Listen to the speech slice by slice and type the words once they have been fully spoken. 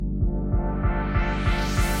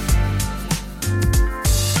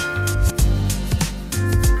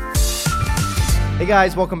Hey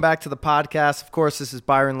guys, welcome back to the podcast. Of course, this is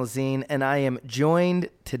Byron Lazine, and I am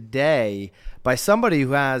joined today by somebody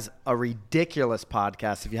who has a ridiculous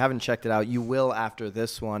podcast. If you haven't checked it out, you will after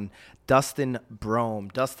this one. Dustin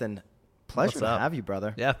Brohm. Dustin, pleasure to have you,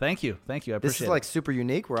 brother. Yeah, thank you. I appreciate it. This is like super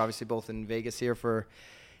unique. We're obviously both in Vegas here for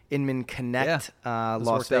Inman Connect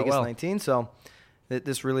Las Vegas 19. So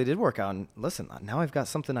this really did work out. And listen, now I've got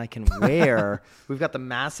something I can wear. We've got the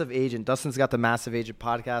Massive Agent. Dustin's got the Massive Agent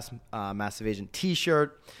podcast, Massive Agent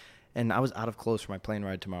t-shirt. And I was out of clothes for my plane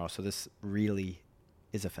ride tomorrow. So this really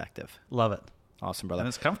is effective. Love it. Awesome, brother. And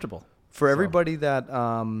it's comfortable. For everybody that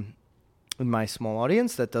in my small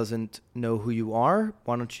audience that doesn't know who you are,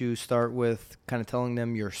 why don't you start with kind of telling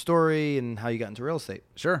them your story and how you got into real estate?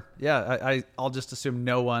 Sure. Yeah, I'll just assume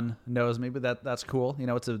no one knows me, but that's cool. You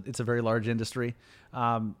know, it's a very large industry.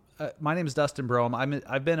 My name is Dustin Brohm.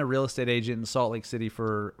 I've been a real estate agent in Salt Lake City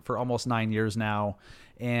for almost 9 years now,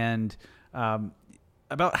 and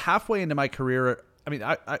about halfway into my career,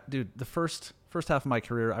 dude, the first half of my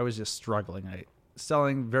career, I was just struggling.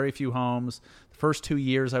 Selling very few homes. The first 2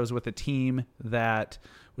 years I was with a team that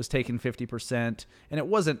was taking 50%, and it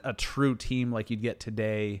wasn't a true team like you'd get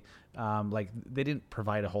today. Like they didn't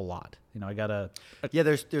provide a whole lot. You know, I got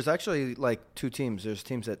there's actually like two teams. There's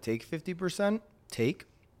teams that take 50%,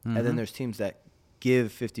 and then there's teams that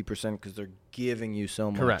give 50% because they're giving you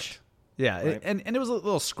so much. Correct. Yeah, right? and it was a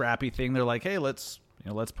little scrappy thing. They're like, hey, let's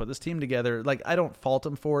put this team together. Like, I don't fault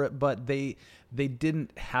them for it, but they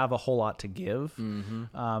didn't have a whole lot to give.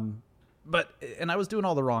 And I was doing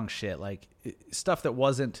all the wrong shit, like stuff that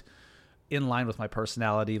wasn't in line with my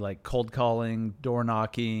personality, like cold calling, door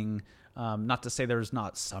knocking. Not to say there's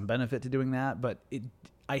not some benefit to doing that, but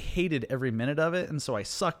I hated every minute of it. And so I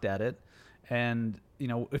sucked at it. And, you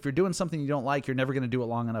know, if you're doing something you don't like, you're never going to do it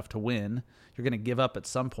long enough to win. You're going to give up at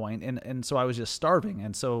some point. And so I was just starving.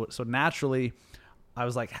 And so naturally, I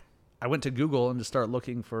was like, I went to Google and just started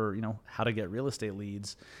looking for, you know, how to get real estate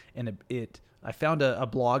leads. And I found a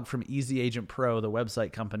blog from Easy Agent Pro, the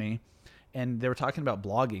website company, and they were talking about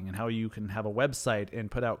blogging and how you can have a website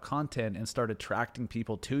and put out content and start attracting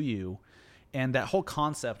people to you. And that whole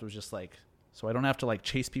concept was just like, so I don't have to like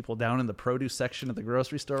chase people down in the produce section of the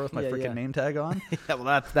grocery store with my freaking name tag on. Yeah,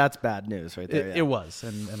 well, that's bad news right there. It was,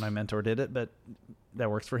 and my mentor did it, but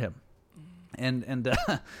that works for him. And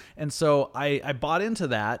so I bought into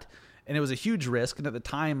that, and it was a huge risk. And at the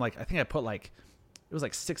time, like I think I put it was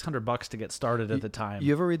like $600 to get started at the time.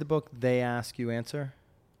 You ever read the book They Ask You Answer?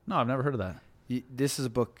 No, I've never heard of that. This is a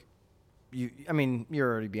book. You're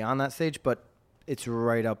already beyond that stage, but it's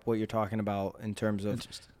right up what you're talking about in terms of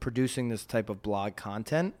producing this type of blog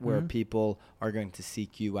content where people are going to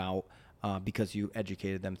seek you out because you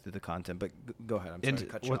educated them through the content. But go ahead. I'm sorry to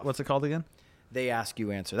cut you off. What's it called again? They Ask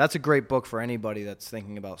You Answer. That's a great book for anybody that's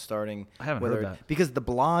thinking about starting. I haven't heard that. Because the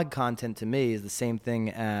blog content to me is the same thing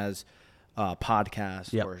as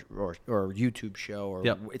podcast or YouTube show. Or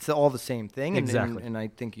it's all the same thing. Exactly. And I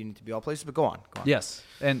think you need to be all places. But go on. Yes.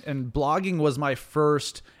 And blogging was my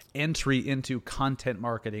first entry into content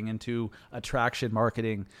marketing, into attraction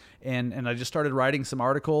marketing. And I just started writing some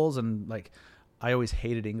articles, and like I always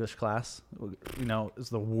hated English class. You know, it was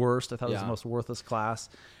the worst. I thought it was the most worthless class.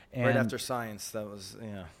 And right after science, that was,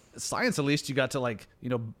 science, at least you got to like, you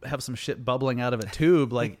know, have some shit bubbling out of a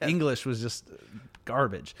tube. Like English was just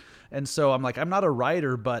garbage. And so I'm like, I'm not a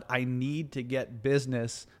writer, but I need to get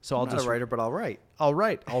business. So I'm not a writer, but I'll write. I'll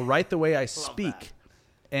write the way I speak.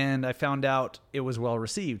 And I found out it was well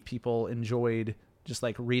received. People enjoyed just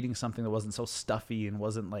like reading something that wasn't so stuffy and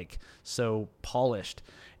wasn't like so polished.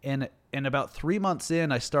 And about 3 months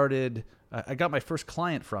in, I got my first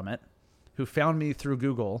client from it, who found me through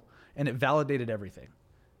Google, and it validated everything.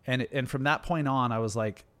 And from that point on, I was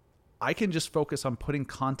like, I can just focus on putting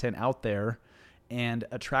content out there and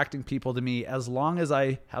attracting people to me as long as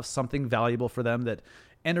I have something valuable for them that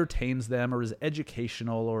entertains them or is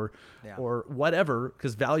educational or whatever,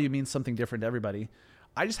 because value means something different to everybody.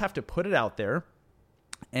 I just have to put it out there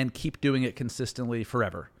and keep doing it consistently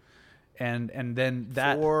forever. And then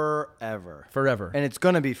that forever. And it's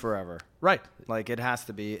going to be forever. Right. Like it has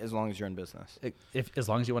to be as long as you're in business. As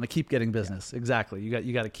long as you want to keep getting business. Yeah. Exactly.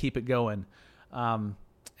 You got to keep it going.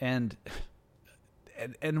 And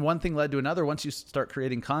one thing led to another. Once you start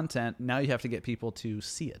creating content, now you have to get people to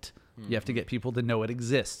see it. You have to get people to know it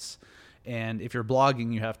exists. And if you're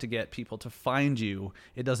blogging, you have to get people to find you.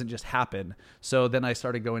 It doesn't just happen. So then I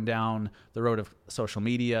started going down the road of social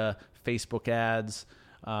media, Facebook ads,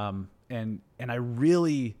 and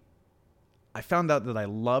I found out that I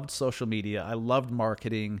loved social media. I loved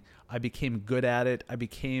marketing. I became good at it. I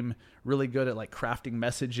became really good at like crafting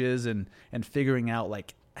messages and figuring out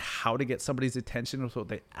like how to get somebody's attention with what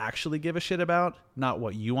they actually give a shit about, not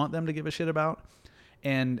what you want them to give a shit about.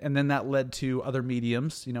 And then that led to other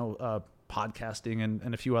mediums, podcasting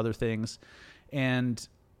and a few other things. And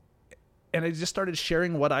I just started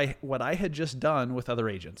sharing what I had just done with other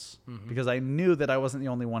agents, because I knew that I wasn't the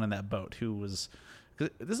only one in that boat who was, 'cause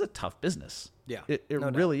this is a tough business. Yeah. It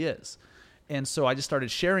really is. And so I just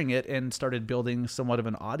started sharing it and started building somewhat of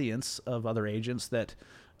an audience of other agents that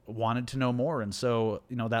wanted to know more. And so,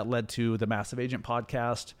 that led to the Massive Agent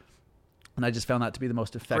podcast. And I just found that to be the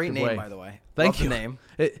most effective way. Great name, way. by the way. Thank you. The name.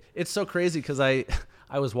 It's so crazy because I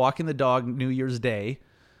was walking the dog New Year's Day,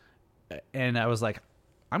 and I was like,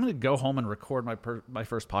 I'm going to go home and record my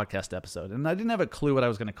first podcast episode. And I didn't have a clue what I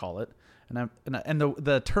was going to call it. And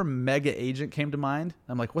the term mega agent came to mind.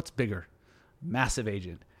 I'm like, what's bigger? Massive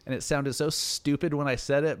Agent. And it sounded so stupid when I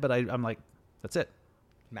said it, but I'm like, that's it.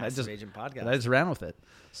 Massive Agent podcast. I just ran with it.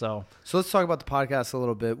 So let's talk about the podcast a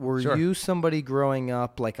little bit. Were you somebody growing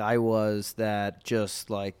up like I was that just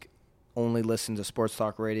like only listened to sports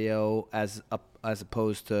talk radio as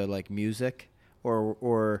opposed to like music,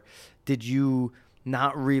 or did you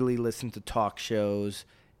not really listen to talk shows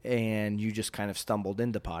and you just kind of stumbled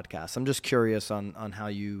into podcasts? I'm just curious on how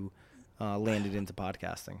you landed into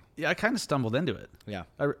podcasting. Yeah, I kind of stumbled into it. Yeah.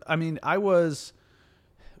 I mean,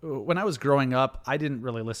 when I was growing up, I didn't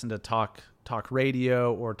really listen to talk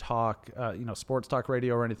radio or sports talk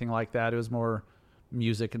radio or anything like that. It was more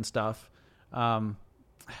music and stuff. I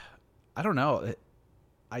don't know.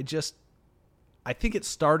 I think it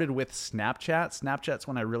started with Snapchat. Snapchat's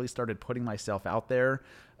when I really started putting myself out there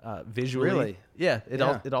visually. Really? Yeah.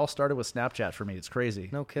 It all started with Snapchat for me. It's crazy.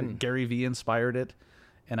 No kidding. Gary Vee inspired it,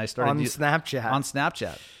 and I started Snapchat. On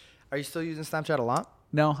Snapchat. Are you still using Snapchat a lot?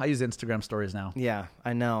 No, I use Instagram stories now. Yeah,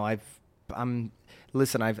 I know. I've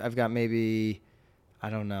got maybe, I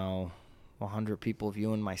don't know, 100 people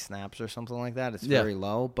viewing my snaps or something like that. It's very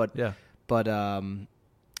low, but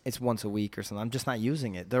it's once a week or something. I'm just not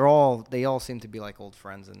using it. They all seem to be like old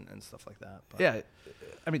friends and stuff like that. But. Yeah,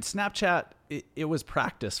 I mean, Snapchat, it was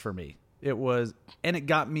practice for me. And it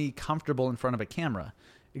got me comfortable in front of a camera.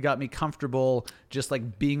 It got me comfortable just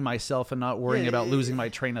like being myself and not worrying about losing my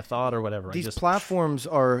train of thought or whatever. These platforms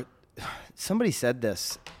are, somebody said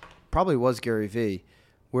this, probably was Gary Vee,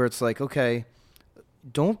 where it's like, okay,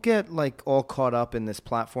 don't get like all caught up in this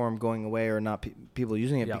platform going away or not people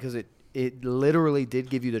using it, because it literally did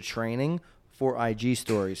give you the training for IG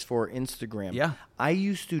stories, for Instagram. Yeah. I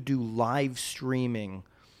used to do live streaming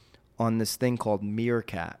on this thing called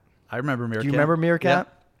Meerkat. I remember Meerkat. Do you remember Meerkat?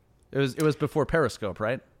 Yeah. It was before Periscope,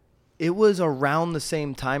 right? It was around the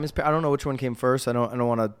same time as I don't know which one came first. I don't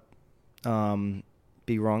want to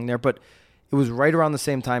be wrong there, but it was right around the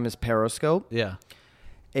same time as Periscope. Yeah.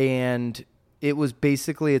 And it was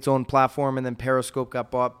basically its own platform, and then Periscope got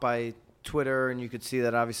bought by Twitter, and you could see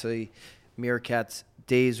that obviously Meerkat's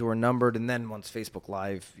days were numbered. And then once Facebook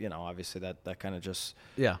Live, obviously that kind of just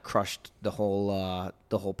crushed the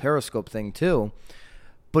whole Periscope thing too.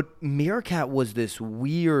 But Meerkat was this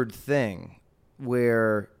weird thing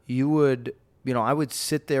where you would, I would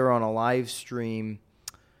sit there on a live stream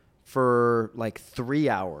for like 3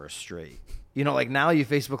 hours straight. Like now you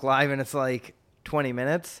Facebook Live and it's like 20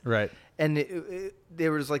 minutes. Right. And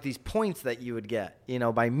there was like these points that you would get,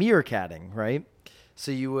 by meerkatting, right?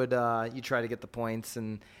 So you would, you try to get the points.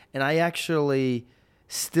 And I actually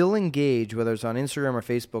still engage, whether it's on Instagram or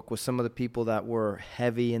Facebook, with some of the people that were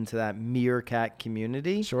heavy into that Meerkat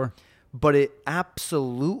community. Sure. But it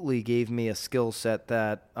absolutely gave me a skill set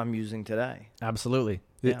that I'm using today. Absolutely.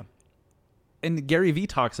 Yeah. And Gary Vee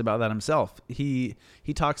talks about that himself. He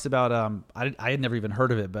talks about, I had never even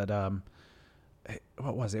heard of it, but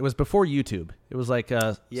what was it? It was before YouTube. It was like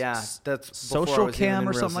that's Social Cam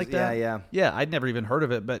or something like that. Yeah. I'd never even heard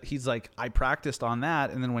of it, but he's like, I practiced on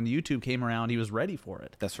that, and then when YouTube came around, he was ready for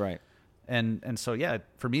it. That's right. And so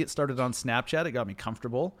for me, it started on Snapchat. It got me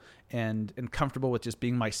comfortable and comfortable with just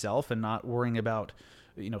being myself and not worrying about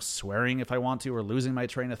swearing if I want to or losing my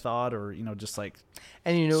train of thought or just like.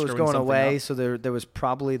 And it was going away, so there was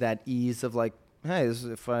probably that ease of like, hey,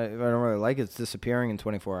 if I don't really like it, it's disappearing in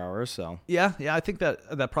 24 hours. So yeah, I think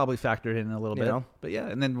that probably factored in a little bit. But yeah,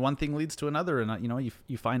 and then one thing leads to another, and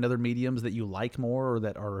you find other mediums that you like more or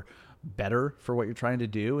that are better for what you're trying to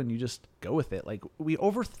do, and you just go with it. Like we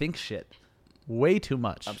overthink shit way too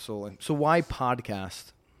much. Absolutely. So why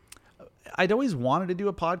podcast? I'd always wanted to do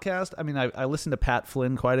a podcast. I mean, I listened to Pat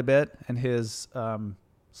Flynn quite a bit and his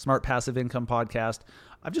Smart Passive Income podcast.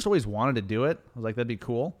 I've just always wanted to do it. I was like, that'd be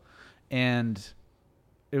cool. And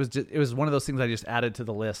it was one of those things I just added to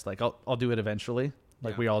the list. Like I'll do it eventually,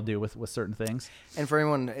 like we all do with certain things. And for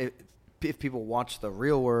anyone if people watch The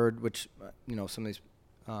Real Word, which, some of these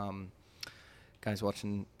guys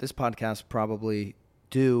watching this podcast probably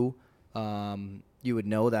do, you would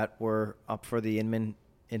know that we're up for the Inman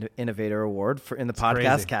Innovator Award in the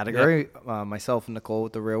podcast category. Yep. Myself and Nicole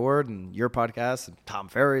with The Real Word, and your podcast, and Tom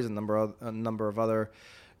Ferry's, a number of other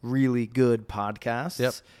really good podcasts.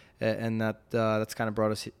 Yep. And that's kind of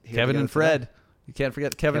brought us here. Kevin and Fred. Today. You can't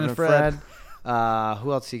forget Kevin and Fred.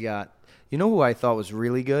 Who else you got? You know who I thought was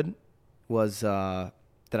really good was that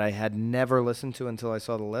I had never listened to until I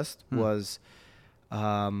saw the list was,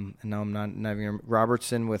 and now I'm not even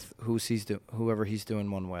Robertson with whoever he's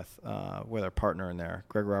doing one with our partner in there,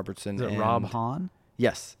 Greg Robertson. Is it Rob Hahn?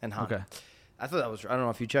 Yes, and Hahn. Okay. I thought that was. I don't know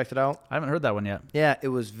if you checked it out. I haven't heard that one yet. Yeah, it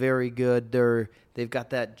was very good. They've got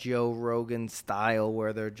that Joe Rogan style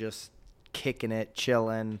where they're just kicking it,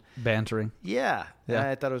 chilling, bantering. Yeah.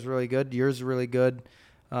 I thought it was really good. Yours is really good.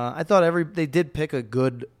 I thought they did pick a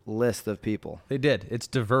good list of people. They did. It's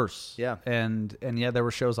diverse. Yeah. And there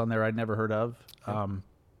were shows on there I'd never heard of.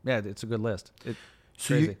 It's a good list.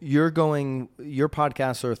 So your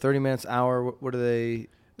podcasts are 30 minutes, hour. What are they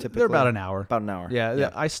typically? They're about an hour. About an hour.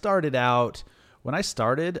 Yeah. I started out, when I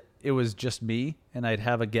started, it was just me, and I'd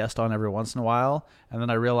have a guest on every once in a while. And then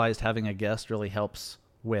I realized having a guest really helps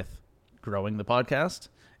with growing the podcast,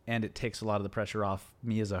 and it takes a lot of the pressure off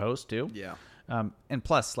me as a host too. Yeah. And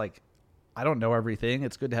plus, I don't know everything.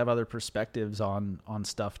 It's good to have other perspectives on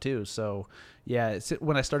stuff too. So yeah,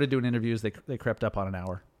 when I started doing interviews, they crept up on an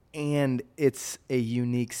hour. And it's a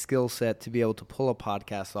unique skill set to be able to pull a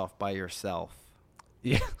podcast off by yourself.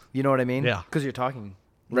 Yeah. You know what I mean? Yeah. Because you're talking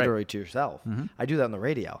literally to yourself. Mm-hmm. I do that on the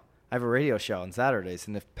radio. I have a radio show on Saturdays,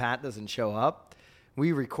 and if Pat doesn't show up,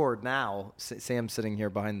 we record now. Sam's sitting here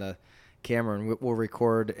behind the camera, and we'll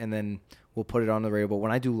record, and then we'll put it on the radio. But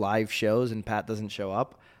when I do live shows and Pat doesn't show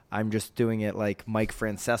up, I'm just doing it like Mike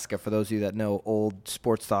Francesca. For those of you that know old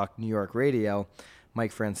sports talk New York radio,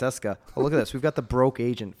 Mike Francesca. Oh, look at this. We've got the broke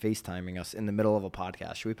agent FaceTiming us in the middle of a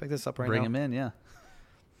podcast. Should we pick this up right now? Bring him in, yeah.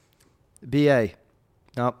 BA.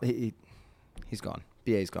 No, he's gone.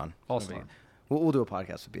 BA's gone. False alarm. We'll do a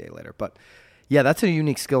podcast with BA later. But, yeah, that's a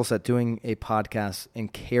unique skill set, doing a podcast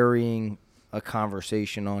and carrying a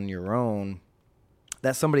conversation on your own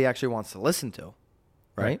that somebody actually wants to listen to,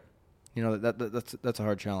 right? You know, that's a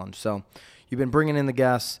hard challenge. So you've been bringing in the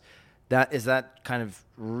guests. Is that kind of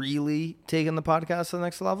really taking the podcast to the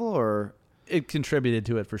next level, or? It contributed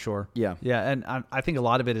to it for sure. Yeah. Yeah, and I think a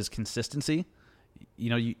lot of it is consistency. You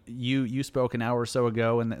know, you spoke an hour or so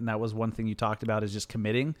ago, and that was one thing you talked about, is just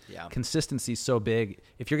committing. Yeah. Consistency is so big.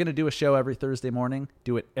 If you're going to do a show every Thursday morning,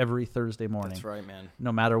 do it every Thursday morning. That's right, man.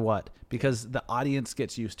 No matter what, because the audience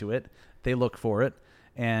gets used to it. They look for it.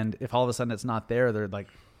 And if all of a sudden it's not there, they're like,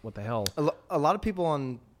 what the hell? A lot of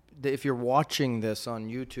people if you're watching this on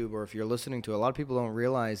YouTube, or if you're listening to it, a lot of people don't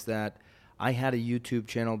realize that I had a YouTube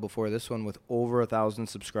channel before this one with over 1,000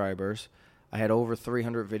 subscribers. I had over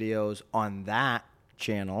 300 videos on that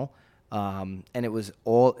channel. And it was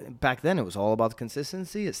back then it was all about the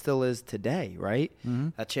consistency. It still is today, right? Mm-hmm.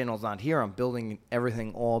 That channel's not here. I'm building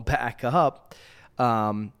everything all back up.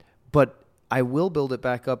 But I will build it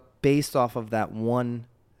back up based off of that one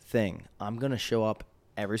thing. I'm going to show up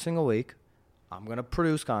every single week. I'm going to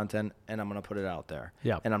produce content, and I'm going to put it out there.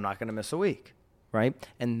 Yeah. And I'm not going to miss a week, right?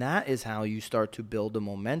 And that is how you start to build a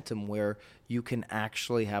momentum where you can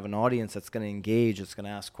actually have an audience that's going to engage, that's going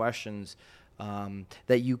to ask questions,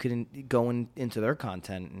 that you can go into their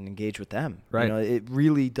content and engage with them. Right. You know, it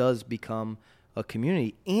really does become a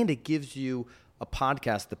community, and it gives you a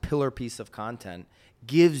podcast, the pillar piece of content,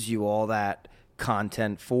 gives you all that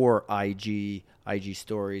content for IG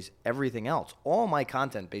stories, everything else. All my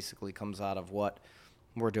content basically comes out of what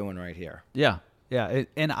we're doing right here. Yeah. Yeah.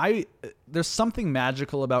 There's something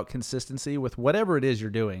magical about consistency with whatever it is you're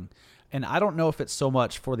doing. And I don't know if it's so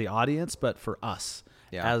much for the audience, but for us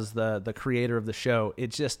as the creator of the show, it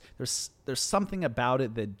just, there's something about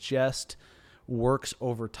it that just works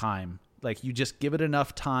over time. Like, you just give it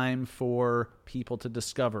enough time for people to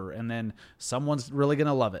discover, and then someone's really going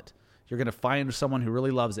to love it. You're going to find someone who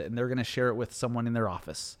really loves it, and they're going to share it with someone in their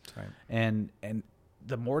office. That's right. And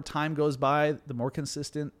the more time goes by, the more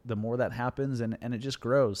consistent, the more that happens, and it just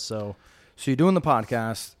grows. So you're doing the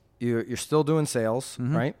podcast. You're still doing sales,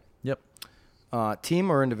 mm-hmm. right? Yep.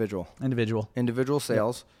 Team or individual? Individual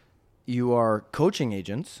sales. Yep. You are coaching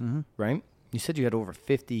agents, mm-hmm. right? You said you had over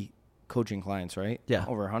 50 coaching clients, right? Yeah.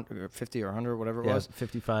 Over 100, or 50 or 100, whatever it was.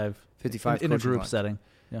 55. 55 in a group clients. setting.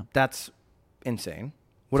 Yeah. That's insane.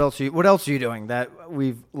 What else are you doing that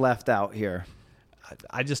we've left out here?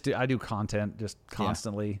 I do content just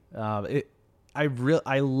constantly.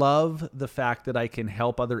 I love the fact that I can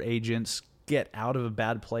help other agents get out of a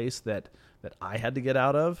bad place that I had to get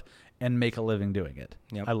out of and make a living doing it.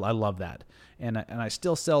 Yep. I love that. And I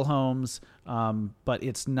still sell homes, but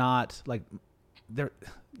it's not like there.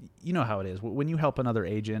 You know how it is when you help another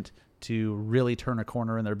agent to really turn a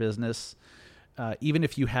corner in their business. Even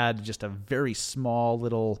if you had just a very small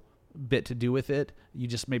little bit to do with it, you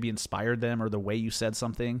just maybe inspired them or the way you said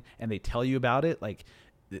something, and they tell you about it. Like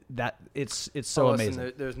that, it's so amazing.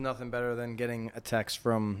 Listen, there's nothing better than getting a text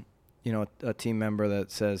from a team member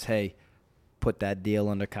that says, "Hey, put that deal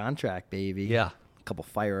under contract, baby." Yeah. A couple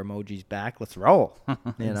fire emojis back. Let's roll.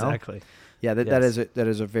 Exactly. Yeah, that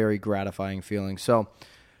is a very gratifying feeling. So,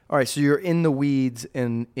 all right, so you're in the weeds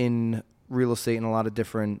in real estate in a lot of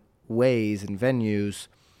different ways and venues.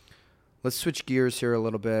 Let's switch gears here a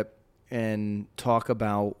little bit and talk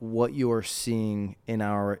about what you are seeing in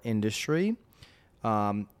our industry.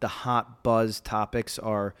 The hot buzz topics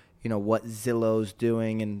are, what Zillow's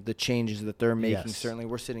doing and the changes that they're making. Yes. Certainly,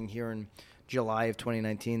 we're sitting here in July of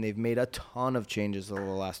 2019. They've made a ton of changes over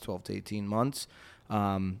the last 12 to 18 months.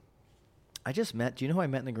 I just met, do you know who I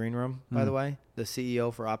met in the green room, by the way? The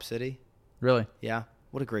CEO for OpCity. Really? Yeah.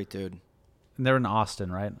 What a great dude. And they're in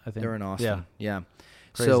Austin, right? I think they're in Austin. Yeah.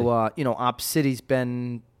 Crazy. So, OpCity's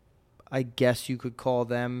been, I guess you could call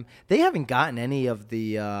them, they haven't gotten any of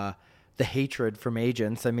the hatred from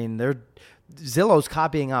agents. I mean, Zillow's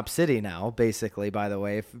copying OpCity now, basically, by the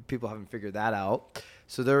way, if people haven't figured that out.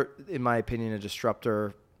 So they're, in my opinion, a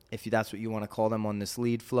disruptor, if that's what you want to call them, on this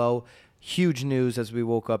lead flow. Huge news as we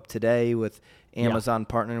woke up today with Amazon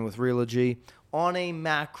partnering with Realogy. On a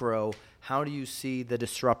macro, how do you see the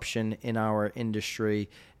disruption in our industry,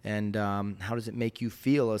 and how does it make you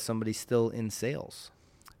feel as somebody still in sales?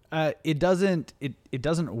 It doesn't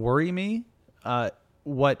worry me. I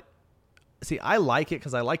like it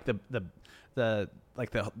because I like the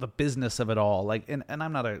business of it all. Like, and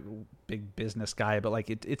I'm not a big business guy, but like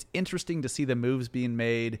it's interesting to see the moves being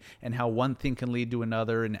made and how one thing can lead to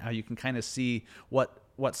another, and how you can kind of see what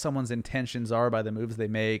someone's intentions are by the moves they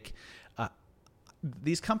make.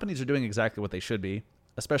 These companies are doing exactly what they should be,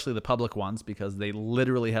 especially the public ones, because they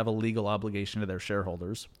literally have a legal obligation to their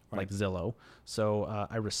shareholders, right, like Zillow. So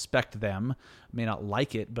I respect them. I may not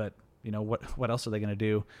like it, but what else are they going to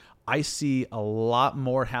do? I see a lot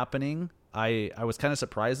more happening. I was kind of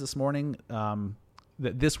surprised this morning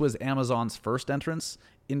that this was Amazon's first entrance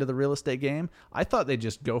into the real estate game. I thought they'd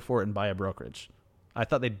just go for it and buy a brokerage. I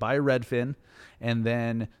thought they'd buy Redfin and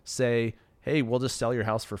then say, "Hey, we'll just sell your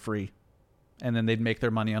house for free," and then they'd make their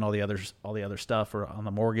money on all the other stuff, or on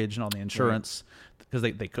the mortgage and on the insurance, because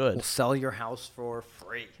they could. We'll sell your house for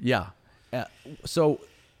free. Yeah. So,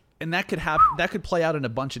 and that could happen. That could play out in a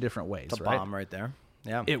bunch of different ways. It's a right? bomb right there.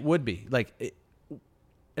 Yeah, it would be like.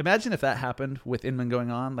 Imagine if that happened with Inman going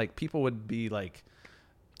on. Like, people would be like,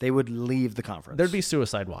 they would leave the conference. There'd be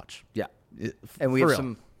suicide watch. Yeah, and we have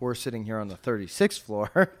some. We're sitting here on the 36th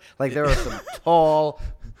floor. Like, there are some tall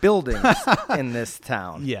buildings in this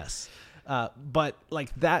town. Yes. But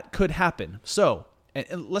like, that could happen. So,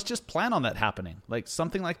 and let's just plan on that happening. Like,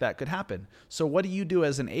 something like that could happen. So what do you do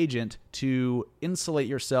as an agent to insulate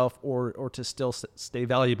yourself or to still stay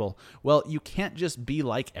valuable? Well, you can't just be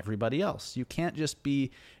like everybody else. You can't just be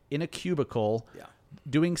in a cubicle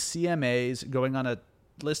doing CMAs, going on a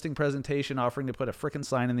listing presentation, offering to put a frickin'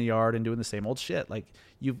 sign in the yard and doing the same old shit. Like,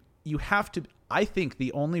 you have to. I think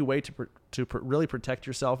the only way to really protect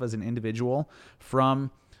yourself as an individual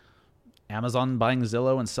from Amazon buying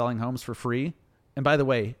Zillow and selling homes for free. And by the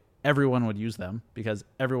way, everyone would use them because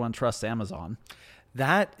everyone trusts Amazon.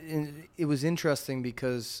 It was interesting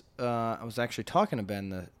because I was actually talking to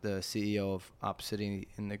Ben, the CEO of OpCity,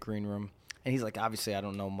 in the green room, and he's like, obviously, I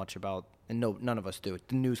don't know much about, and no, none of us do.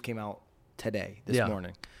 The news came out this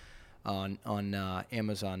morning on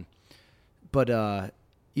Amazon, but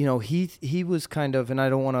he was kind of, and I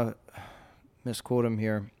don't want to misquote him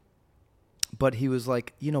here, but he was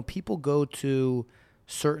like, people go to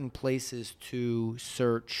certain places to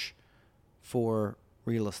search for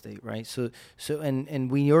real estate, right? So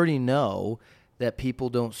and we already know that people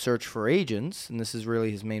don't search for agents, and this is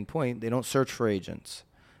really his main point. They don't search for agents.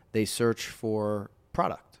 They search for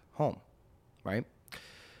product, home, right?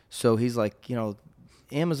 So he's like,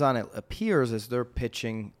 Amazon, it appears as they're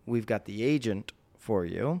pitching, we've got the agent for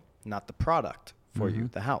you, not the product for you,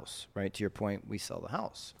 the house, right? To your point, we sell the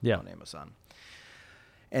house on Amazon.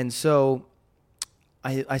 And so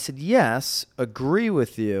I said, yes, agree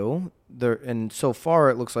with you. And so far,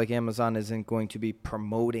 it looks like Amazon isn't going to be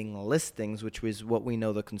promoting listings, which is what we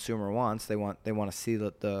know the consumer wants. They want to see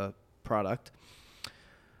the product.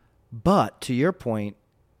 But to your point,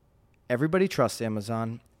 everybody trusts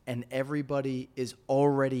Amazon, and everybody is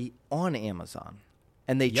already on Amazon.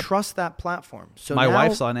 And they trust that platform. So my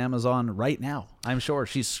wife's on Amazon right now. I'm sure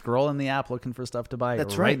she's scrolling the app looking for stuff to buy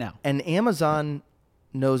right now. And Amazon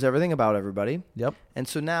knows everything about everybody. Yep. And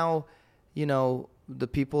so now, the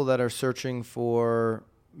people that are searching for,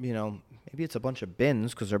 maybe it's a bunch of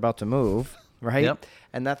bins because they're about to move, right? Yep.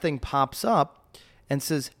 And that thing pops up and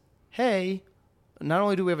says, hey, not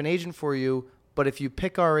only do we have an agent for you, but if you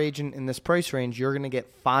pick our agent in this price range, you're going to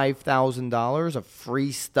get $5,000 of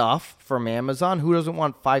free stuff from Amazon. Who doesn't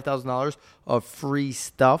want $5,000 of free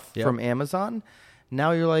stuff from Amazon?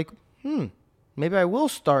 Now you're like, maybe I will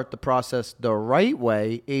start the process the right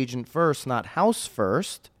way, agent first, not house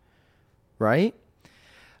first, right?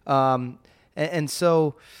 And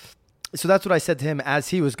so that's what I said to him as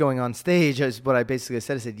he was going on stage. Is what I basically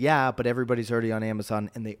said. I said, yeah, but everybody's already on Amazon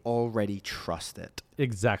and they already trust it.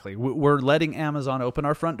 Exactly. We're letting Amazon open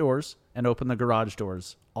our front doors and open the garage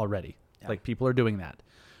doors already. Yeah. Like people are doing that.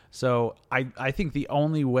 So I think the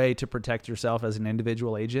only way to protect yourself as an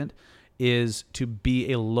individual agent is to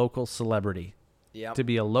be a local celebrity, to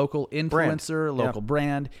be a local influencer, local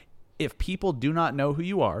brand. If people do not know who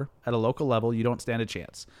you are at a local level, you don't stand a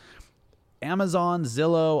chance. Amazon,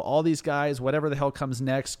 Zillow, all these guys, whatever the hell comes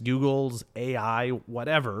next, Google's AI,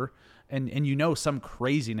 whatever, and some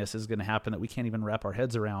craziness is going to happen that we can't even wrap our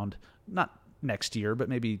heads around, not next year, but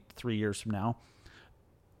maybe 3 years from now.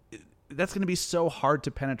 That's going to be so hard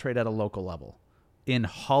to penetrate at a local level in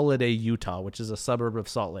Holiday, Utah, which is a suburb of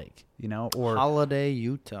Salt Lake, or Holiday,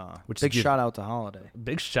 Utah. Big shout out to Holiday.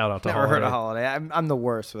 Big shout out to Never Holiday. Heard of Holiday. I'm the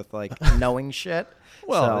worst with knowing shit.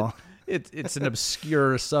 Well, it's an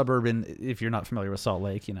obscure suburb if you're not familiar with Salt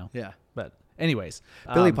Lake, Yeah. But anyways,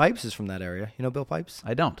 Billy Pipes is from that area. You know Bill Pipes?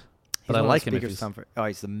 I don't. But I like him.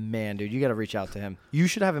 He's the man, dude. You got to reach out to him. You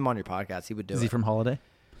should have him on your podcast. He would do it. Is he from Holiday?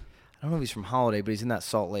 I don't know if he's from Holiday, but he's in that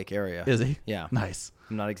Salt Lake area. Is he? Yeah. Nice.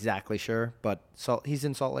 I'm not exactly sure, but he's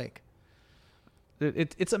in Salt Lake.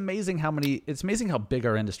 It's amazing how big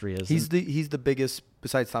our industry is. He's the biggest,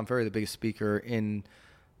 besides Tom Ferry, the biggest speaker in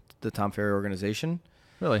the Tom Ferry organization.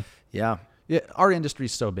 Really? Yeah. Yeah, our industry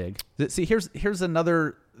is so big. See, here's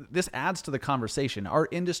another. This adds to the conversation. Our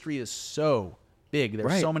industry is so big.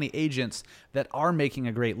 There's so many agents that are making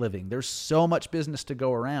a great living. There's so much business to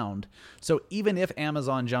go around. So even if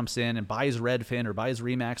Amazon jumps in and buys Redfin or buys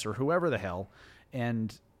Remax or whoever the hell,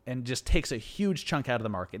 and just takes a huge chunk out of the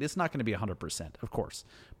market, it's not going to be 100%, of course.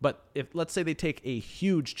 But if let's say they take a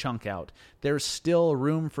huge chunk out, there's still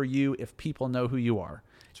room for you if people know who you are.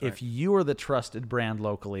 Right. If you are the trusted brand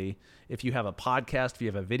locally, if you have a podcast, if you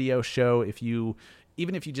have a video show,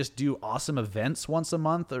 even if you just do awesome events once a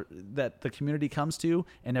month that the community comes to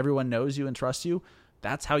and everyone knows you and trusts you,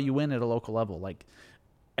 that's how you win at a local level. Like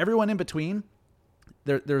everyone in between,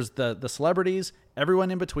 there's the celebrities, everyone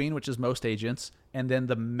in between, which is most agents, and then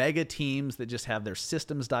the mega teams that just have their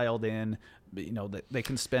systems dialed in, that they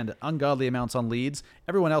can spend ungodly amounts on leads.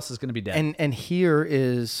 Everyone else is going to be dead. And here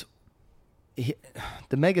is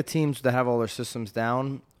the mega teams that have all their systems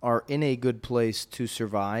down are in a good place to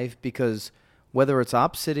survive because whether it's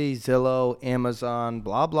OpCity, Zillow, Amazon,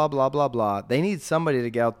 blah, blah, blah, blah, blah, they need somebody to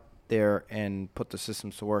get out there and put the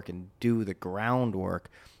systems to work and do the groundwork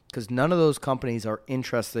because none of those companies are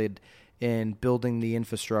interested in building the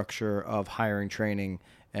infrastructure of hiring, training,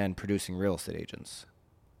 and producing real estate agents.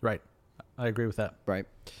 Right. I agree with that. Right.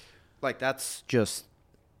 Like that's just,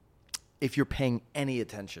 if you're paying any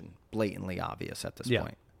attention, blatantly obvious at this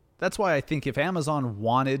point. That's why I think if Amazon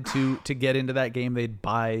wanted to get into that game, they'd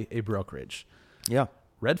buy a brokerage. Yeah.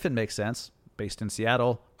 Redfin makes sense. Based in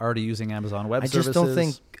Seattle, already using Amazon Web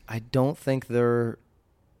Services. I don't think they're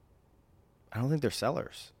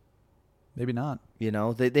sellers. Maybe not.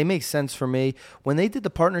 They make sense for me. When they did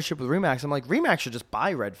the partnership with Remax, I'm like, Remax should just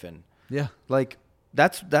buy Redfin. Yeah. Like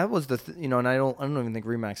that was the and I don't even think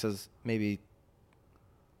Remax says maybe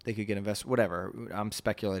they could get invested. Whatever. I'm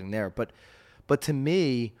speculating there, but to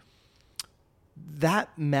me,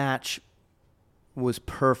 that match was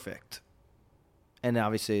perfect, and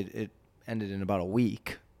obviously it ended in about a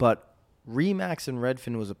week. But Remax and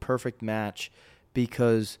Redfin was a perfect match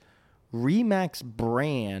because Remax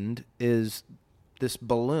brand is this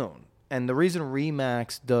balloon. And the reason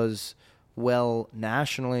Remax does well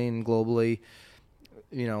nationally and globally,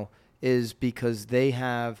 is because they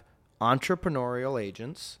have entrepreneurial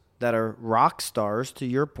agents that are rock stars, to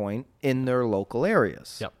your point, in their local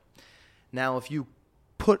areas. Yep. Now, if you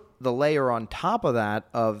put the layer on top of that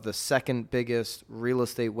of the second biggest real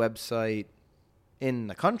estate website in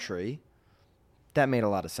the country, that made a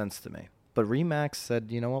lot of sense to me. But Remax said,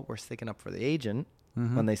 you know what, we're sticking up for the agent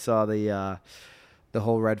when they saw the the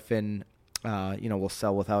whole Redfin, will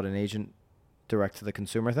sell without an agent direct to the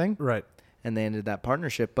consumer thing. Right. And they ended that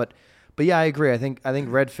partnership. But yeah, I agree. I think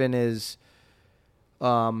Redfin is,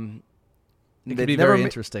 it could be very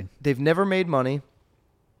interesting. They've never made money.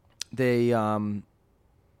 They're a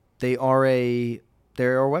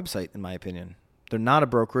website, in my opinion. They're not a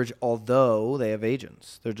brokerage, although they have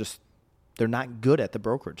agents. They're not good at the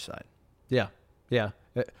brokerage side. Yeah. Yeah.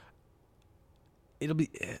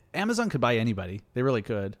 Amazon could buy anybody. They really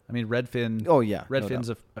could. I mean, Redfin. Oh yeah. Redfin's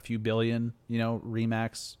a few billion,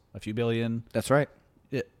 RE/MAX, a few billion. That's right.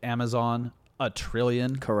 Amazon, $1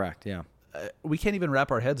 trillion. Correct. Yeah. We can't even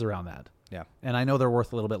wrap our heads around that. Yeah. And I know they're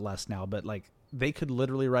worth a little bit less now, but like they could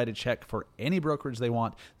literally write a check for any brokerage they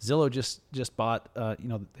want. Zillow just bought,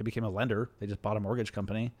 they became a lender. They just bought a mortgage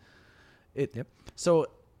company. Yep. So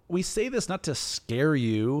we say this not to scare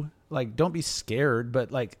you, like don't be scared,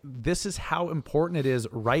 but like this is how important it is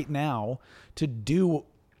right now to do,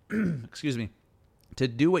 excuse me, to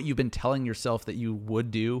do what you've been telling yourself that you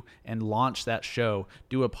would do and launch that show,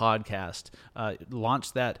 do a podcast,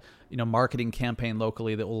 launch that, marketing campaign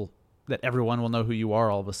locally that everyone will know who you are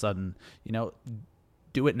all of a sudden.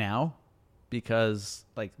 Do it now, because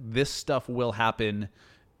like this stuff will happen.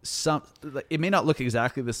 It may not look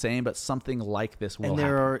exactly the same, but something like this will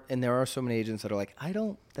happen. And there are so many agents that are like,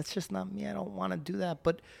 that's just not me. I don't want to do that.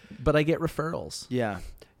 But I get referrals. Yeah.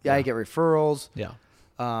 I get referrals. Yeah.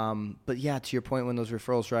 But yeah, to your point, when those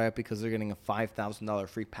referrals dry up because they're getting a $5,000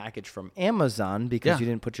 free package from Amazon because you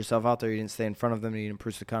didn't put yourself out there, you didn't stay in front of them, you didn't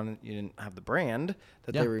produce the content, you didn't have the brand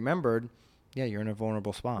that they remembered. Yeah, you're in a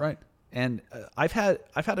vulnerable spot. Right. And I've had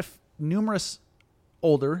numerous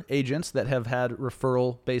older agents that have had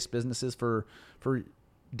referral-based businesses for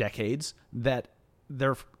decades that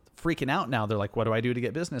they're freaking out now. They're like, what do I do to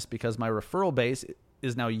get business? Because my referral base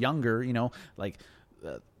is now younger,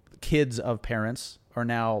 kids of parents are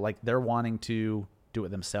now like they're wanting to do it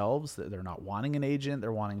themselves. They're not wanting an agent.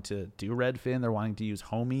 They're wanting to do Redfin. They're wanting to use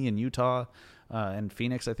Homey in Utah and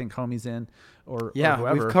Phoenix. I think Homey's in or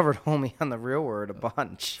whoever. We've covered Homey on The Real Word a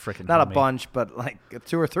bunch. Freaking not Homey. A bunch, but like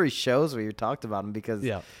 2 or 3 shows where you talked about them because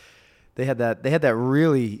they had that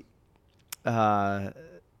really I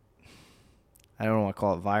don't want to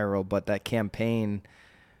call it viral, but that campaign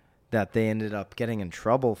that they ended up getting in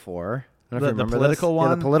trouble for. I don't know if you remember political one?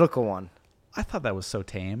 Yeah, the political one. I thought that was so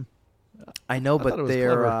tame. I know, but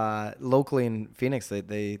they're locally in Phoenix.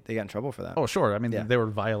 They got in trouble for that. Oh, sure. I mean, they were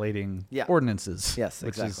violating ordinances. Yes,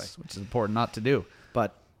 exactly. Which is important not to do.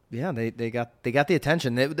 But yeah, they got the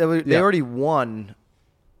attention. They already won,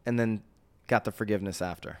 and then got the forgiveness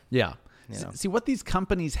after. Yeah. See, what these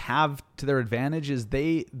companies have to their advantage is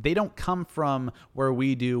they don't come from where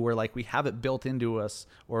we do, where like we have it built into us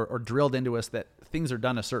or drilled into us that things are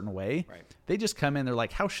done a certain way. Right. They just come in, they're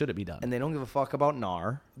like, how should it be done? And they don't give a fuck about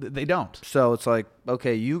NAR. They don't. So it's like,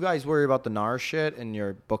 okay, you guys worry about the NAR shit in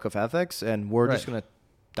your book of ethics, and we're just going to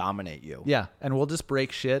dominate you. Yeah, and we'll just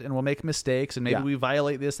break shit, and we'll make mistakes, and maybe we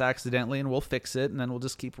violate this accidentally, and we'll fix it, and then we'll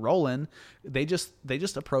just keep rolling. They just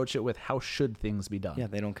approach it with how should things be done. Yeah,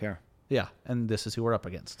 they don't care. Yeah, and this is who we're up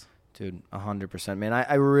against. Dude, 100%. Man,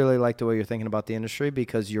 I really like the way you're thinking about the industry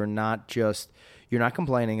because you're not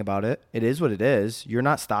complaining about it. It is what it is. You're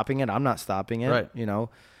not stopping it. I'm not stopping it. Right.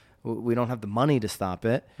 We don't have the money to stop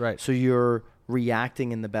it. Right. So you're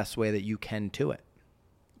reacting in the best way that you can to it.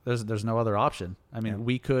 There's no other option. I mean,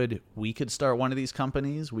 we could start one of these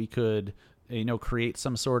companies. We could, create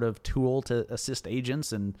some sort of tool to assist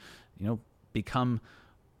agents and, become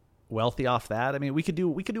wealthy off that. I mean, we could do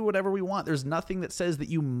whatever we want. There's nothing that says that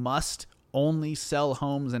you must only sell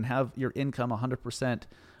homes and have your income 100%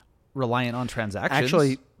 reliant on transactions.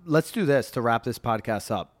 Actually, let's do this to wrap this podcast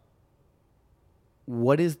up.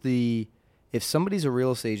 If somebody's a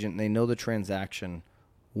real estate agent and they know the transaction,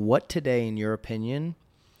 what today, in your opinion,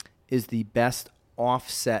 is the best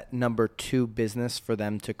offset number 2 business for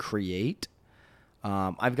them to create?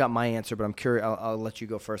 I've got my answer, but I'm curious. I'll let you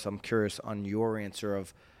go first. I'm curious on your answer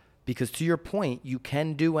because to your point, you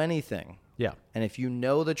can do anything. Yeah. And if you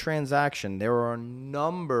know the transaction, there are a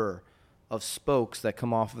number of spokes that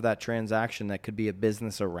come off of that transaction that could be a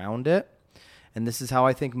business around it. And this is how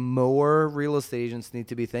I think more real estate agents need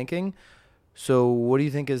to be thinking. So what do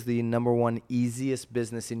you think is the number 1 easiest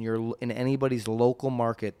business in anybody's local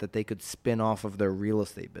market that they could spin off of their real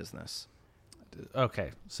estate business?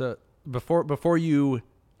 Okay. So before you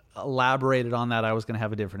elaborated on that, I was going to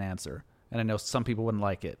have a different answer. And I know some people wouldn't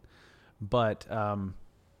like it. But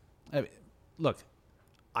look,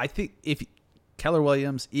 I think if Keller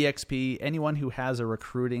Williams, EXP, anyone who has a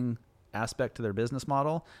recruiting aspect to their business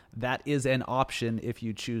model, that is an option if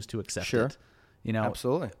you choose to accept it.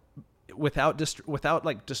 Absolutely. without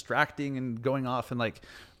like distracting and going off and like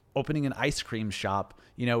opening an ice cream shop,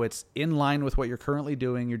 it's in line with what you're currently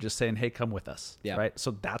doing. You're just saying, hey, come with us. Yeah. Right.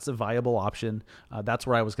 So that's a viable option. That's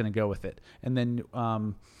where I was going to go with it. And then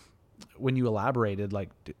when you elaborated, like,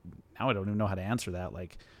 now I don't even know how to answer that.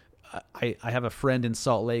 Like, I have a friend in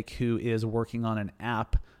Salt Lake who is working on an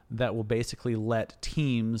app that will basically let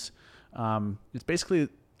teams, it's basically,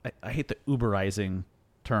 I hate the Uberizing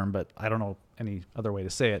term, but I don't know any other way to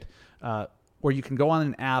say it, where you can go on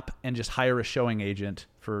an app and just hire a showing agent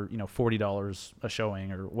for, $40 a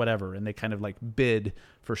showing or whatever. And they kind of like bid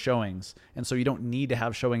for showings. And so you don't need to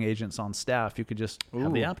have showing agents on staff. You could just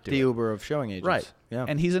have the app do the it. Uber of showing agents. Right. Yeah.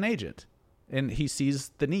 And he's an agent and he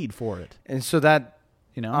sees the need for it. And so that,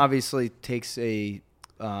 obviously takes a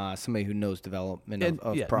somebody who knows development of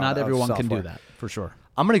product. Not everyone of can do software. that for sure.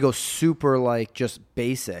 I'm going to go super like just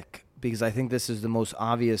basic because I think this is the most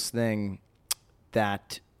obvious thing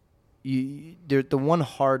that the one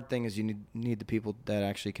hard thing is you need the people that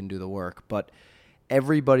actually can do the work. But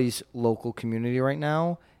everybody's local community right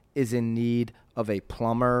now is in need of a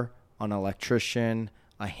plumber, an electrician,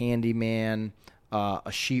 a handyman, a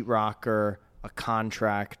sheetrocker, a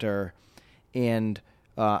contractor, and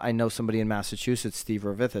I know somebody in Massachusetts, Steve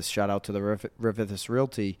Ravithis. Shout out to the Ravithis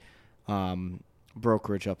Realty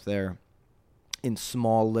brokerage up there in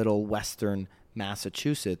small little western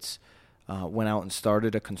Massachusetts. Went out and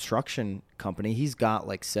started a construction company. He's got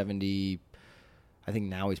like 70, I think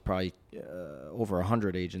now he's probably over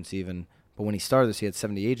 100 agents even. But when he started this, he had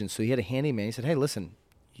 70 agents. So he had a handyman. He said, hey, listen,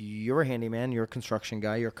 you're a handyman, you're a construction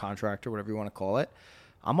guy, you're a contractor, whatever you want to call it.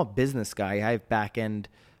 I'm a business guy. I have back-end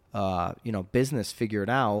business figured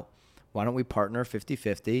out. Why don't we partner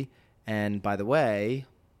 50-50? And by the way,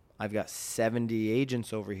 I've got 70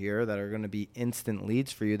 agents over here that are going to be instant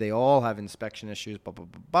leads for you. They all have inspection issues, blah, blah,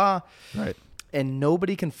 blah, blah. Right. And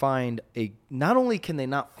nobody can find not only can they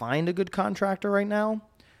not find a good contractor right now,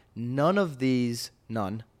 most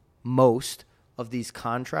of these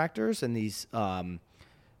contractors and these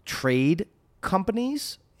trade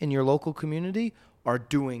companies in your local community are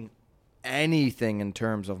doing anything in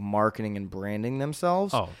terms of marketing and branding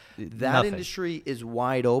themselves. That industry is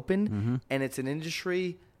wide open, and it's an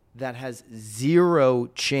industry that has zero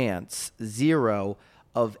chance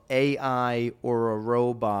of AI or a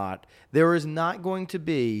robot. There is not going to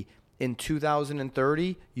be, in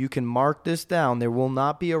 2030, you can mark this down, there will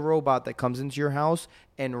not be a robot that comes into your house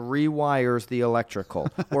and rewires the electrical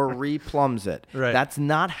or replumbs it. Right. That's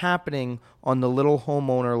not happening on the little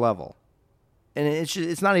homeowner level. And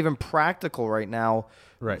it's not even practical right now,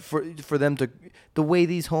 right, for them to, the way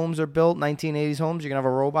these homes are built, 1980s homes, you're going to have a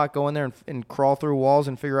robot go in there and crawl through walls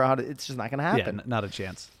and figure out how to, it's just not going to happen. Yeah, not a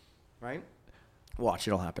chance. Right? Watch,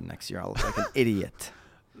 it'll happen next year. I'll look like an idiot.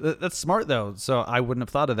 That's smart, though, so I wouldn't have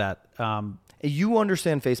thought of that. You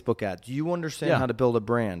understand Facebook ads. You understand how to build a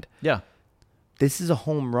brand. Yeah. This is a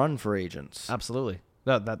home run for agents. Absolutely.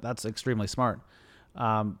 That's extremely smart.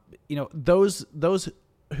 Those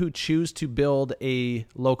who choose to build a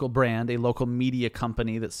local brand, a local media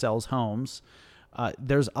company that sells homes,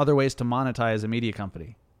 there's other ways to monetize a media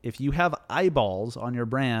company. If you have eyeballs on your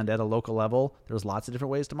brand at a local level, there's lots of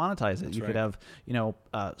different ways to monetize it. That's you right. could have,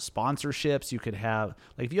 sponsorships. You could have,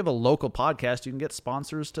 like, if you have a local podcast, you can get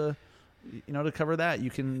sponsors to cover that. You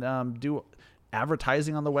can do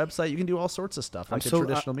advertising on the website. You can do all sorts of stuff like a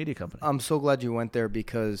traditional media company. I'm so glad you went there,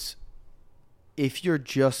 because if you're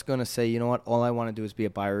just going to say, you know what, all I want to do is be a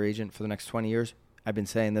buyer agent for the next 20 years, I've been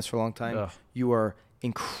saying this for a long time, you are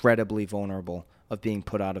incredibly vulnerable of being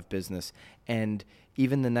put out of business. And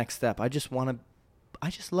even the next step, I just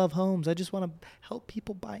love homes. I just want to help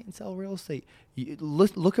people buy and sell real estate. You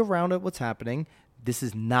look around at what's happening. This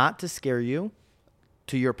is not to scare you,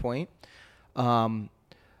 to your point,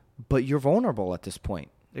 but you're vulnerable at this point.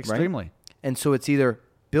 Extremely. Right? And so it's either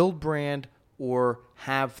build brand or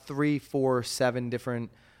have 3, 4, 7 different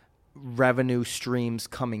revenue streams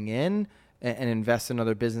coming in and invest in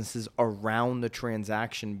other businesses around the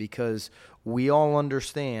transaction, because we all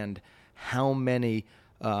understand how many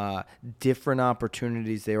different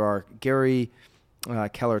opportunities there are. Gary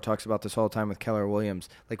Keller talks about this all the time with Keller Williams.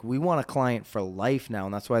 Like, we want a client for life now,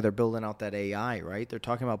 and that's why they're building out that AI, right? They're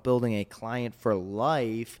talking about building a client for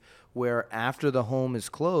life where after the home is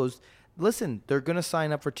closed, listen, they're going to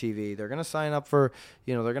sign up for TV. They're going to sign up for,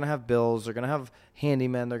 they're going to have bills. They're going to have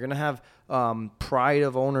handymen. They're going to have pride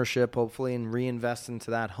of ownership, hopefully, and reinvest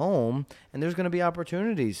into that home. And there's going to be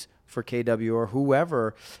opportunities for KW or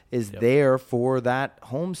whoever is there for that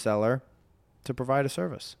home seller to provide a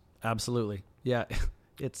service. Absolutely. Yeah.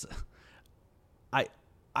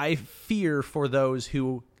 I fear for those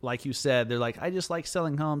who, like you said, they're like, I just like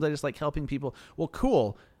selling homes. I just like helping people. Well,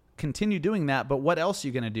 cool. Continue doing that. But what else are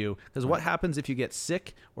you going to do? Because what happens if you get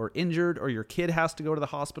sick or injured or your kid has to go to the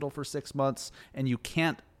hospital for 6 months and you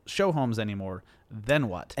can't show homes anymore? Then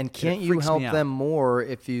what? And can't you help them more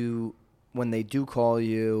if you, when they do call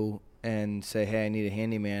you and say, hey, I need a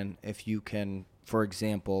handyman, if you can, for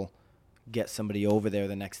example, get somebody over there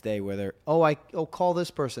the next day where they're, call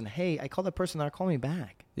this person. Hey, I called that person. They're calling me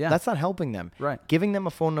back. Yeah. That's not helping them. Right. Giving them a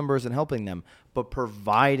phone number isn't helping them. But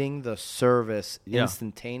providing the service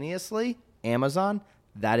instantaneously, Amazon,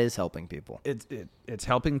 that is helping people. It's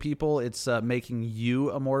helping people. It's making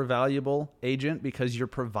you a more valuable agent because you're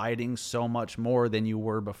providing so much more than you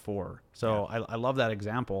were before. So I love that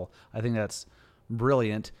example. I think that's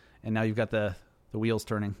brilliant. And now you've got the wheels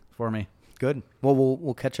turning for me. Good. Well,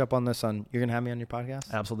 we'll catch up on this on. You're gonna have me on your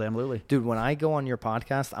podcast? Absolutely, dude. When I go on your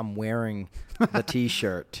podcast, I'm wearing the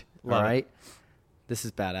T-shirt. All right. This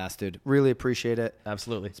is badass, dude. Really appreciate it.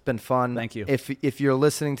 Absolutely. It's been fun. Thank you. If you're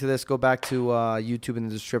listening to this, go back to YouTube in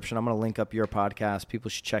the description. I'm gonna link up your podcast. People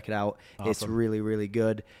should check it out. Awesome. It's really, really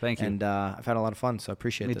good. Thank you. And I've had a lot of fun, so I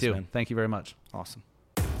appreciate this, too. man. Thank you very much. Awesome.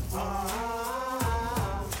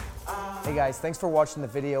 Hey guys, thanks for watching the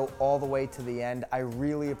video all the way to the end. I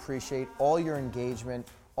really appreciate all your engagement,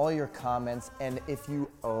 all your comments, and if you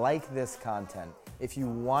like this content, if you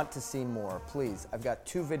want to see more, please, I've got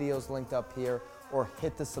 2 videos linked up here, or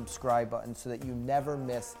hit the subscribe button so that you never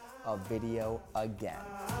miss a video again.